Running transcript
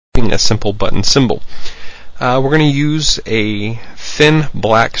a simple button symbol. We're going to use a thin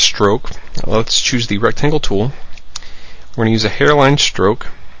black stroke. Let's choose the rectangle tool. We're going to use a hairline stroke.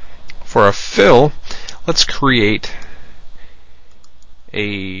 For a fill, let's create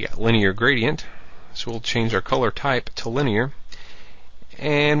a linear gradient. So we'll change our color type to linear,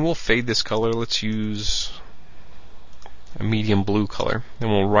 and we'll fade this color. Let's use a medium blue color.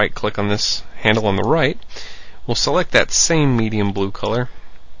 Then we'll right click on this handle on the right. We'll select that same medium blue color.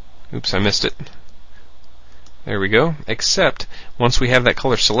 Oops, I missed it. There we go. Except once we have that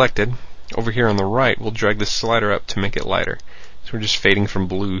color selected, over here on the right, we'll drag this slider up to make it lighter. So we're just fading from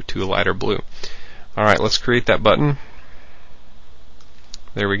blue to a lighter blue. Alright, let's create that button.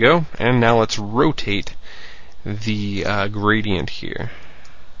 There we go. And now let's rotate the gradient here.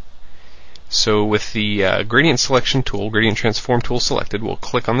 So with the gradient selection tool, gradient transform tool selected, we'll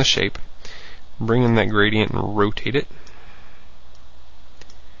click on the shape, bring in that gradient and rotate it.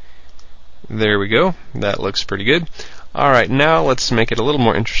 There we go. That looks pretty good. Alright, now let's make it a little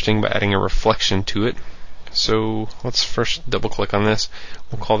more interesting by adding a reflection to it. So let's first double click on this.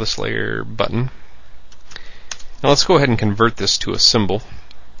 We'll call this layer button. Now let's go ahead and convert this to a symbol.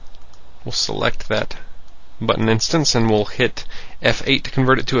 We'll select that button instance and we'll hit F8 to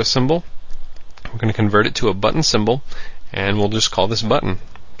convert it to a symbol. We're going to convert it to a button symbol, and we'll just call this button.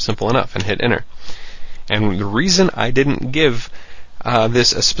 Simple enough, and hit enter. And the reason I didn't give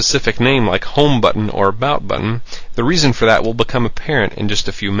this a specific name like home button or about button, the reason for that will become apparent in just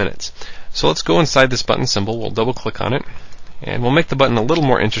a few minutes. So let's go inside this button symbol. We'll double click on it, and we'll make the button a little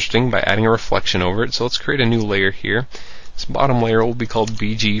more interesting by adding a reflection over it. So let's create a new layer here. This bottom layer will be called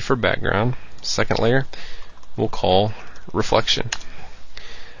BG for background. Second layer we'll call reflection.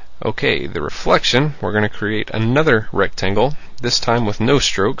 Okay, the reflection, we're going to create another rectangle, this time with no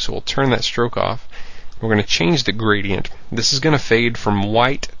stroke, so we'll turn that stroke off. We're going to change the gradient. This is going to fade from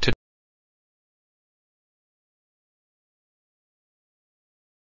white to